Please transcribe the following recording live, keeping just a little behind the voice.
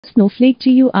Snowflake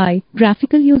GUI,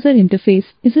 Graphical User Interface,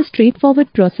 is a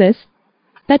straightforward process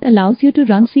that allows you to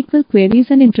run SQL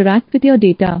queries and interact with your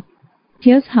data.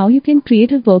 Here's how you can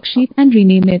create a worksheet and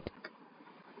rename it.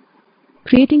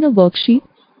 Creating a worksheet.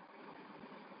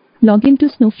 Log into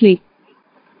Snowflake.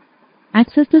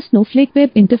 Access the Snowflake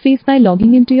web interface by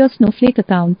logging into your Snowflake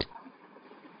account.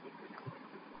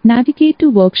 Navigate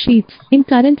to Worksheets. In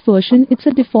current version, it's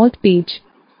a default page.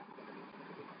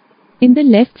 In the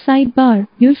left sidebar,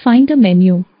 you'll find a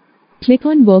menu. Click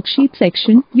on Worksheet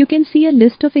section. You can see a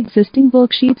list of existing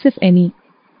worksheets if any.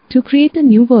 To create a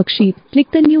new worksheet,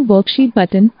 click the New Worksheet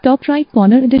button, top right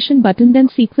corner Addition button, then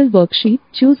SQL Worksheet.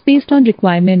 Choose based on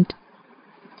requirement.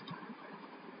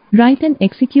 Write and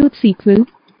execute SQL.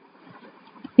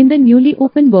 In the newly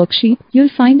opened worksheet, you'll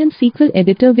find an SQL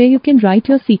editor where you can write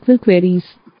your SQL queries.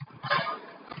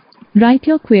 Write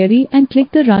your query and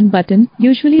click the Run button,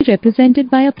 usually represented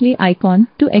by a play icon,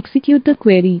 to execute the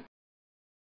query.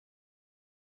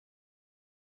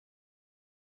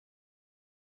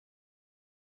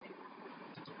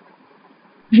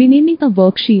 Renaming a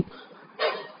worksheet.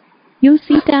 You'll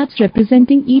see tabs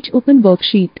representing each open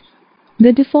worksheet.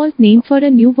 The default name for a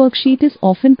new worksheet is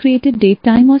often created date,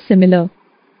 time, or similar.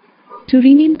 To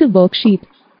rename the worksheet,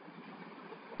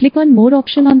 click on More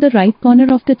option on the right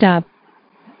corner of the tab.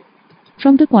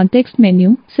 From the context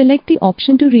menu, select the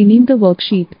option to rename the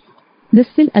worksheet. This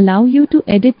will allow you to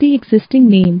edit the existing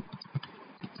name.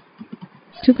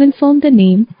 To confirm the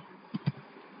name,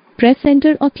 press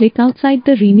Enter or click outside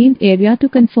the renamed area to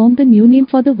confirm the new name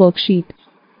for the worksheet.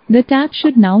 The tab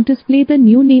should now display the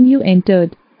new name you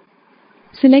entered.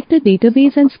 Select the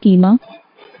database and schema.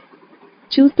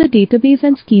 Choose the database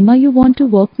and schema you want to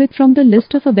work with from the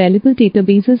list of available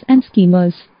databases and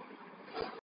schemas.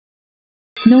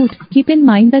 Note: keep in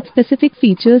mind that specific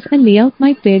features and layout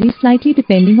might vary slightly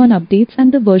depending on updates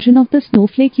and the version of the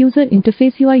Snowflake user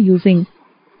interface you are using.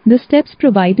 The steps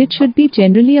provided should be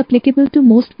generally applicable to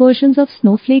most versions of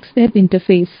Snowflake's web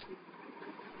interface.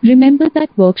 Remember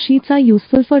that worksheets are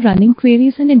useful for running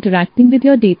queries and interacting with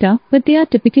your data, but they are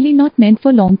typically not meant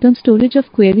for long-term storage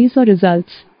of queries or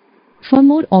results. For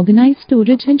more organized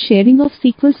storage and sharing of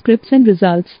SQL scripts and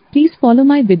results, please follow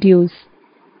my videos.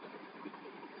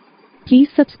 Please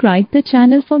subscribe the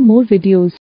channel for more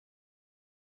videos.